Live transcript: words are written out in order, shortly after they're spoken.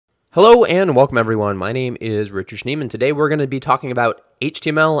Hello and welcome everyone. My name is Richard Schneeman. Today we're going to be talking about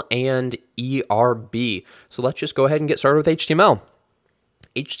HTML and ERB. So let's just go ahead and get started with HTML.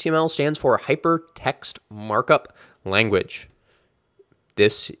 HTML stands for Hypertext Markup Language.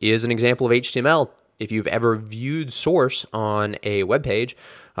 This is an example of HTML. If you've ever viewed source on a web page,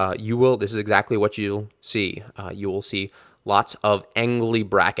 this is exactly what you'll see. You will see lots of angly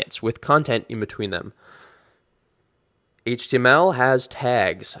brackets with content in between them. HTML has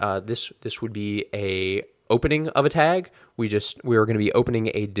tags. This would be a opening of a tag. We are going to be opening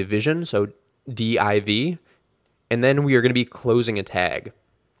a division, so div, and then we are going to be closing a tag.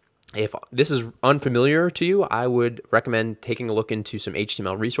 If this is unfamiliar to you, I would recommend taking a look into some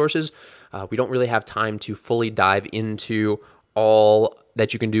HTML resources. We don't really have time to fully dive into all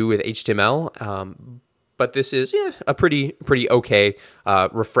that you can do with HTML, but this is a pretty okay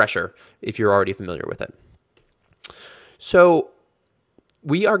refresher if you're already familiar with it. So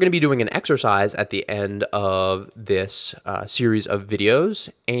we are going to be doing an exercise at the end of this series of videos,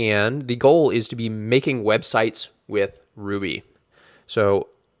 and the goal is to be making websites with Ruby. So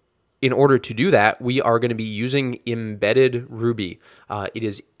in order to do that, we are going to be using embedded Ruby. It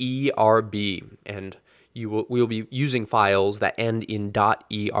is ERB, and we'll be using files that end in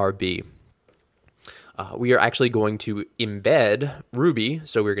 .erb. We are actually going to embed Ruby,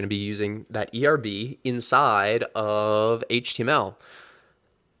 so we're going to be using that ERB inside of HTML.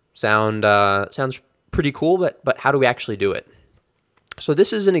 Sounds pretty cool, but how do we actually do it? So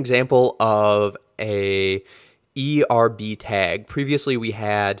this is an example of a ERB tag. Previously, we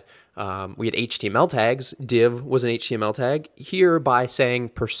had HTML tags. Div was an HTML tag. Here, by saying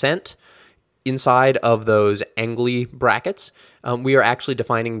 % inside of those angly brackets, we are actually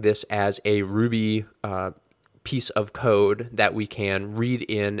defining this as a Ruby piece of code that we can read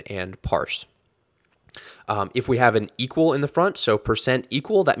in and parse. If we have an equal in the front, so %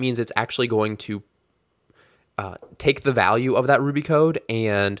 equal, that means it's actually going to take the value of that Ruby code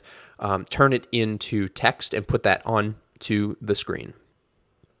and turn it into text and put that onto the screen.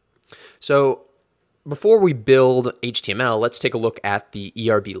 So before we build HTML, let's take a look at the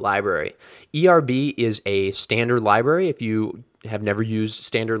ERB library. ERB is a standard library. If you have never used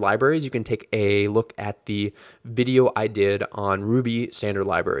standard libraries, you can take a look at the video I did on Ruby standard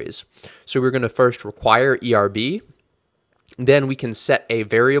libraries. So we're going to first require ERB. Then we can set a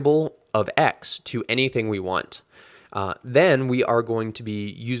variable of X to anything we want. Then we are going to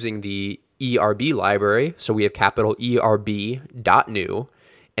be using the ERB library. So we have capital ERB.new,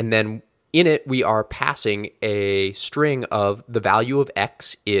 and then in it, we are passing a string of the value of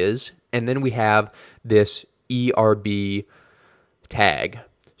X is, and then we have this ERB tag.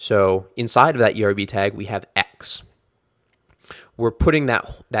 So inside of that ERB tag, we have X. We're putting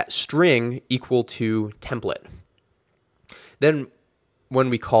that string equal to template. Then when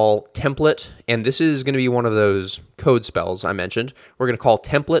we call template, and this is going to be one of those code spells I mentioned, we're going to call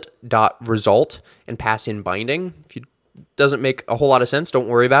template.result and pass in binding. If you doesn't make a whole lot of sense, don't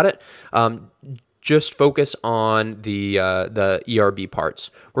worry about it. Just focus on the ERB parts.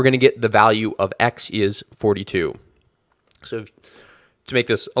 We're going to get the value of X is 42. So to make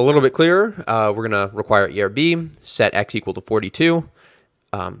this a little bit clearer, we're going to require ERB, set X equal to 42.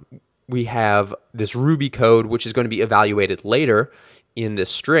 We have this Ruby code, which is going to be evaluated later in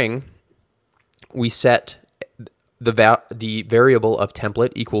this string. We set the variable of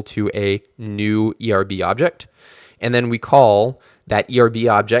template equal to a new ERB object. And then we call that ERB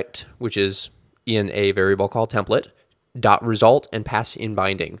object, which is in a variable called template, .result and pass in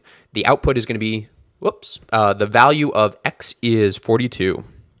binding. The output is going to be, the value of X is 42.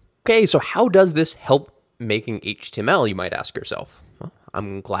 Okay, so how does this help making HTML, you might ask yourself? Well,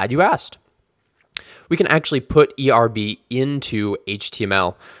 I'm glad you asked. We can actually put ERB into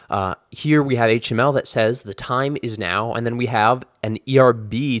HTML. Here we have HTML that says the time is now, and then we have an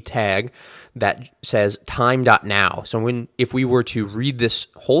ERB tag that says time.now. So if we were to read this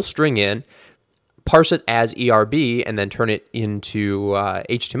whole string in, parse it as ERB, and then turn it into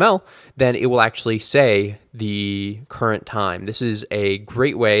HTML, then it will actually say the current time. This is a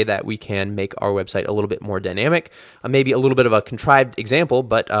great way that we can make our website a little bit more dynamic. Maybe a little bit of a contrived example,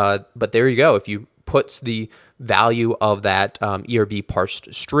 but there you go. If you puts the value of that ERB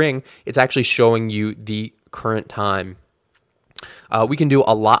parsed string, it's actually showing you the current time. We can do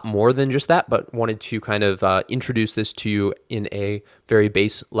a lot more than just that, but wanted to kind of introduce this to you in a very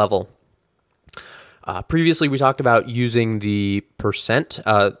base level. Previously, we talked about using the percent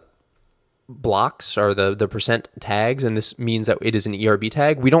blocks or the percent tags, and this means that it is an ERB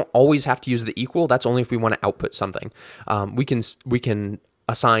tag. We don't always have to use the equal. That's only if we want to output something. We can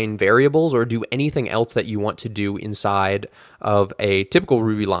assign variables or do anything else that you want to do inside of a typical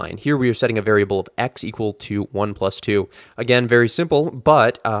Ruby line. Here we are setting a variable of x equal to 1 plus 2. Again, very simple,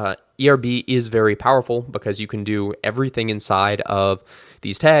 but ERB is very powerful because you can do everything inside of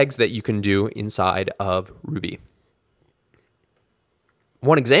these tags that you can do inside of Ruby.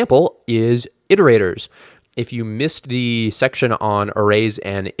 One example is iterators. If you missed the section on arrays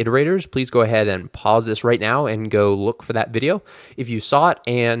and iterators, please go ahead and pause this right now and go look for that video. If you saw it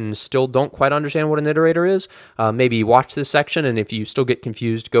and still don't quite understand what an iterator is, maybe watch this section, and if you still get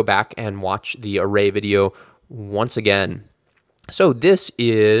confused, go back and watch the array video once again. So this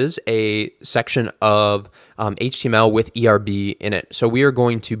is a section of HTML with ERB in it. So we are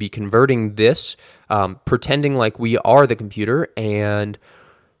going to be converting this, pretending like we are the computer, and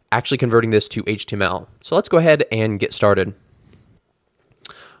actually converting this to HTML. So let's go ahead and get started.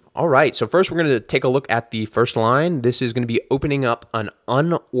 All right, so first we're going to take a look at the first line. This is going to be opening up an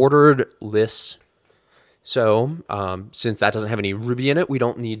unordered list. So since that doesn't have any Ruby in it, we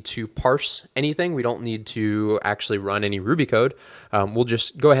don't need to parse anything. We don't need to actually run any Ruby code. We'll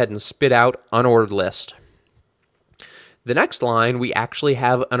just go ahead and spit out unordered list. The next line, we actually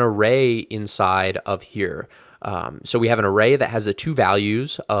have an array inside of here. So we have an array that has the two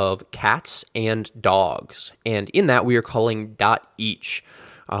values of cats and dogs. And in that, we are calling .each.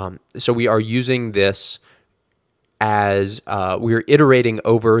 So we are using this as we are iterating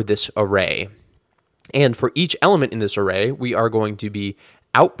over this array. And for each element in this array, we are going to be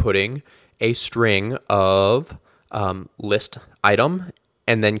outputting a string of list item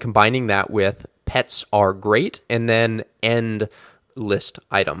and then combining that with pets are great and then end list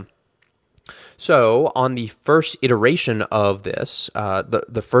item. So on the first iteration of this,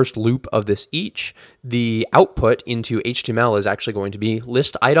 the first loop of this each, the output into HTML is actually going to be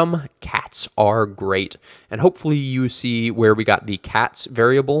list item cats are great. And hopefully you see where we got the cats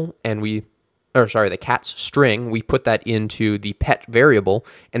variable and the cats string, we put that into the pet variable,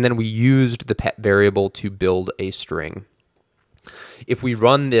 and then we used the pet variable to build a string. If we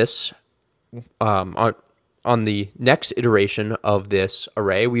run this on the next iteration of this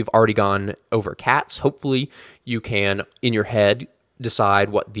array, we've already gone over cats. Hopefully you can, in your head, decide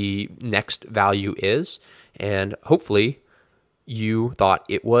what the next value is, and hopefully you thought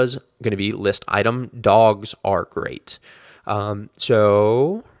it was going to be list item dogs are great.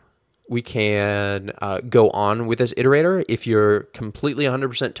 So we can go on with this iterator. If you're completely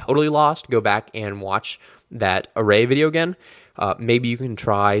 100% totally lost, go back and watch that array video again. Maybe you can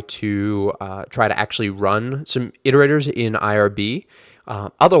try to actually run some iterators in ERB.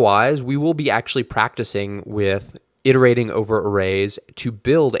 Otherwise, we will be actually practicing with iterating over arrays to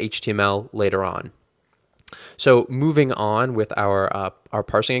build HTML later on. So moving on with our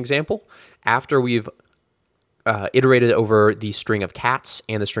parsing example, after we've iterated over the string of cats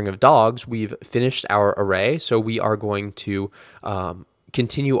and the string of dogs, we've finished our array. So we are going to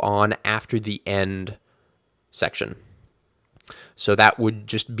continue on after the end section. So that would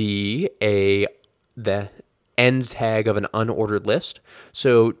just be the end tag of an unordered list.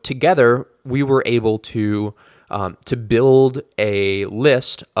 So together we were able to build a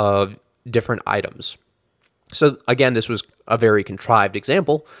list of different items. So again, this was a very contrived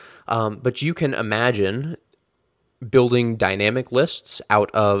example, but you can imagine building dynamic lists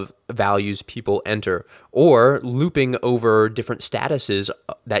out of values people enter, or looping over different statuses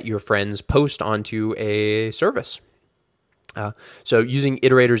that your friends post onto a service. So using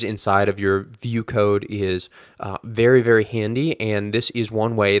iterators inside of your view code is very, very handy, and this is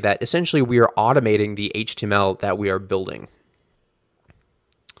one way that essentially we are automating the HTML that we are building.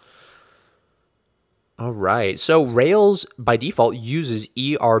 All right, so Rails by default uses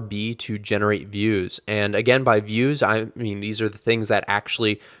ERB to generate views, and again, by views I mean these are the things that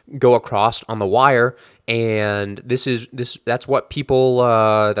actually go across on the wire, and that's what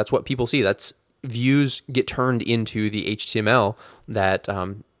people see. That's views get turned into the HTML that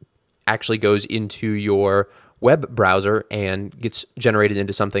actually goes into your web browser and gets generated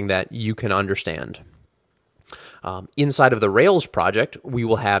into something that you can understand. Inside of the Rails project, we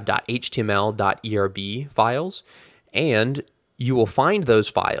will have .html, .erb files, and you will find those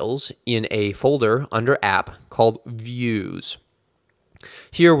files in a folder under app called views.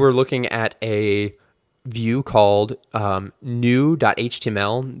 Here we're looking at a view called new.html.erb,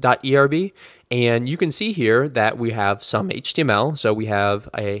 and you can see here that we have some HTML. So we have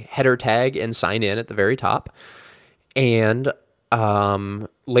a header tag and sign in at the very top, and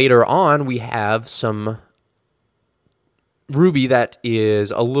later on we have some Ruby that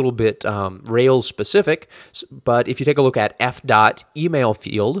is a little bit Rails specific, but if you take a look at f.email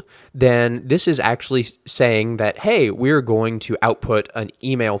field, then this is actually saying that, hey, we're going to output an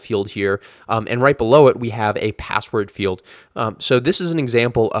email field here, and right below it we have a password field. So this is an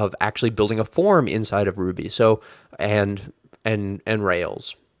example of actually building a form inside of Ruby. So and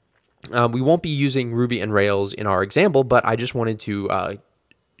Rails. We won't be using Ruby and Rails in our example, but I just wanted to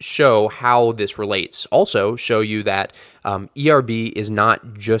show how this relates. Also show you that ERB is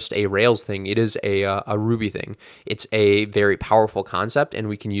not just a Rails thing, it is a Ruby thing. It's a very powerful concept and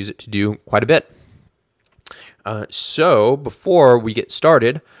we can use it to do quite a bit. So before we get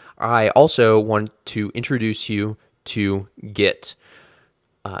started, I also want to introduce you to Git.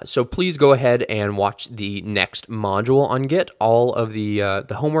 So please go ahead and watch the next module on Git. All of the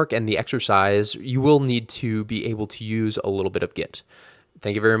homework and the exercise, you will need to be able to use a little bit of Git.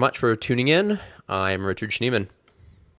 Thank you very much for tuning in. I'm Richard Schneeman.